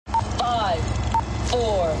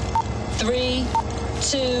4, 3,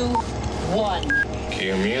 2, 1.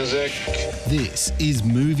 Cue music. This is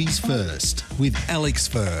Movies First with Alex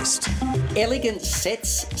First. Elegant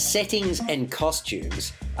sets, settings and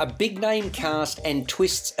costumes, a big-name cast and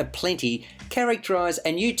twists aplenty characterise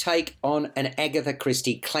a new take on an Agatha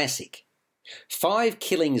Christie classic. 5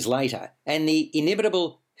 killings later, and the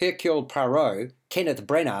inimitable Hercule Poirot, Kenneth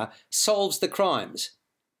Branagh, solves the crimes,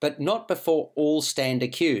 but not before all stand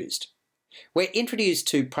accused. We're introduced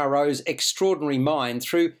to Poirot's extraordinary mind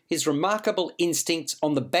through his remarkable instincts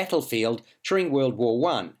on the battlefield during World War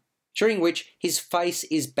I, during which his face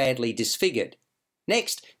is badly disfigured.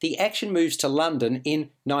 Next, the action moves to London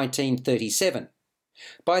in 1937.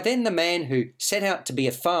 By then, the man who set out to be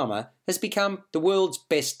a farmer has become the world's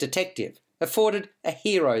best detective, afforded a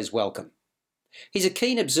hero's welcome. He's a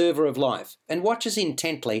keen observer of life and watches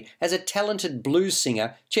intently as a talented blues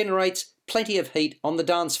singer generates plenty of heat on the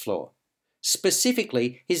dance floor.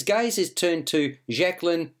 Specifically, his gaze is turned to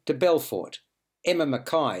Jacqueline de Belfort, Emma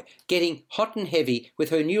Mackay, getting hot and heavy with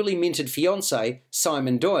her newly minted fiancé,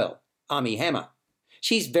 Simon Doyle, Armie Hammer.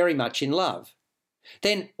 She's very much in love.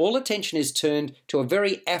 Then all attention is turned to a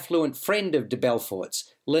very affluent friend of de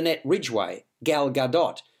Belfort's, Lynette Ridgway, Gal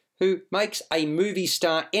Gadot, who makes a movie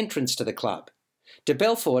star entrance to the club. De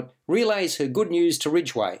Belfort relays her good news to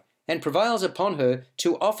Ridgway and prevails upon her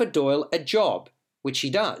to offer Doyle a job, which she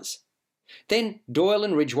does. Then Doyle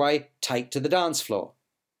and Ridgway take to the dance floor.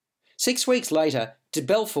 6 weeks later, de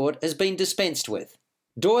Belfort has been dispensed with.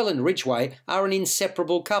 Doyle and Ridgway are an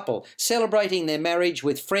inseparable couple, celebrating their marriage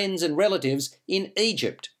with friends and relatives in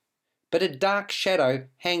Egypt. But a dark shadow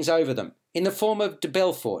hangs over them, in the form of de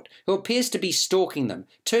Belfort, who appears to be stalking them,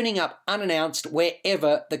 turning up unannounced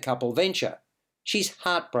wherever the couple venture. She's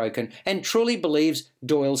heartbroken and truly believes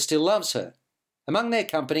Doyle still loves her. Among their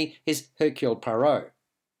company is Hercule Poirot.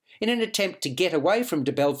 In an attempt to get away from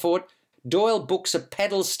de Belfort, Doyle books a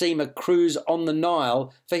paddle steamer cruise on the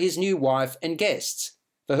Nile for his new wife and guests.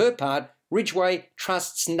 For her part, Ridgway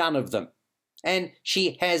trusts none of them. And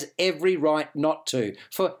she has every right not to,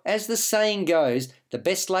 for as the saying goes, the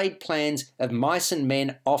best laid plans of mice and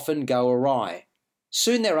men often go awry.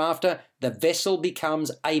 Soon thereafter, the vessel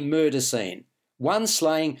becomes a murder scene. One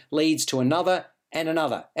slaying leads to another,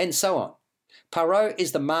 and so on. Poirot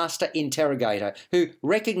is the master interrogator who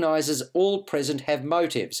recognises all present have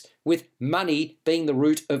motives, with money being the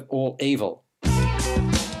root of all evil.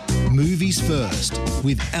 Movies First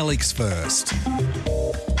with Alex First.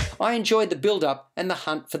 I enjoyed the build-up and the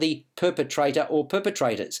hunt for the perpetrator or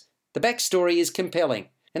perpetrators. The backstory is compelling,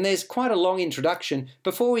 and there's quite a long introduction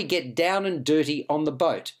before we get down and dirty on the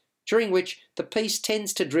boat, during which the piece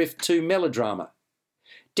tends to drift to melodrama.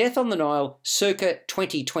 Death on the Nile circa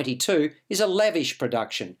 2022 is a lavish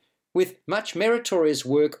production, with much meritorious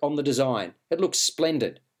work on the design. It looks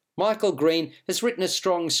splendid. Michael Green has written a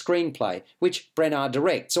strong screenplay, which Branagh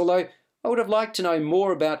directs, although I would have liked to know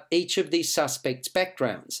more about each of these suspects'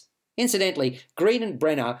 backgrounds. Incidentally, Green and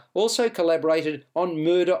Branagh also collaborated on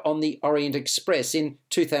Murder on the Orient Express in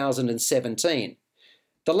 2017.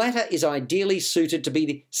 The latter is ideally suited to be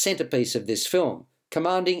the centrepiece of this film,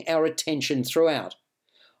 commanding our attention throughout.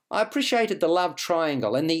 I appreciated the love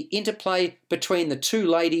triangle and the interplay between the two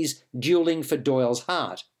ladies duelling for Doyle's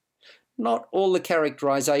heart. Not all the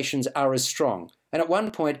characterisations are as strong, and at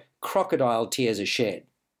one point crocodile tears are shed.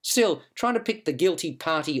 Still, trying to pick the guilty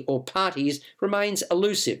party or parties remains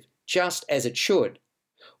elusive, just as it should.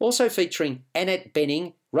 Also featuring Annette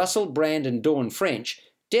Bening, Russell Brand and Dawn French,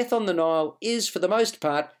 Death on the Nile is, for the most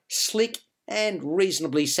part, slick and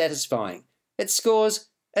reasonably satisfying. It scores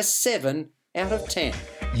a 7 out of 10.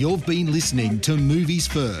 You've been listening to Movies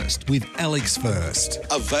First with Alex First.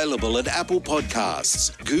 Available at Apple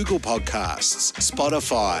Podcasts, Google Podcasts,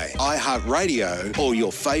 Spotify, iHeartRadio, or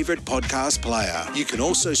your favourite podcast player. You can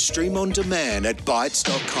also stream on demand at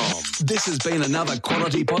Bytes.com. This has been another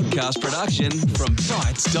quality podcast production from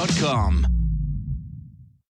Bytes.com.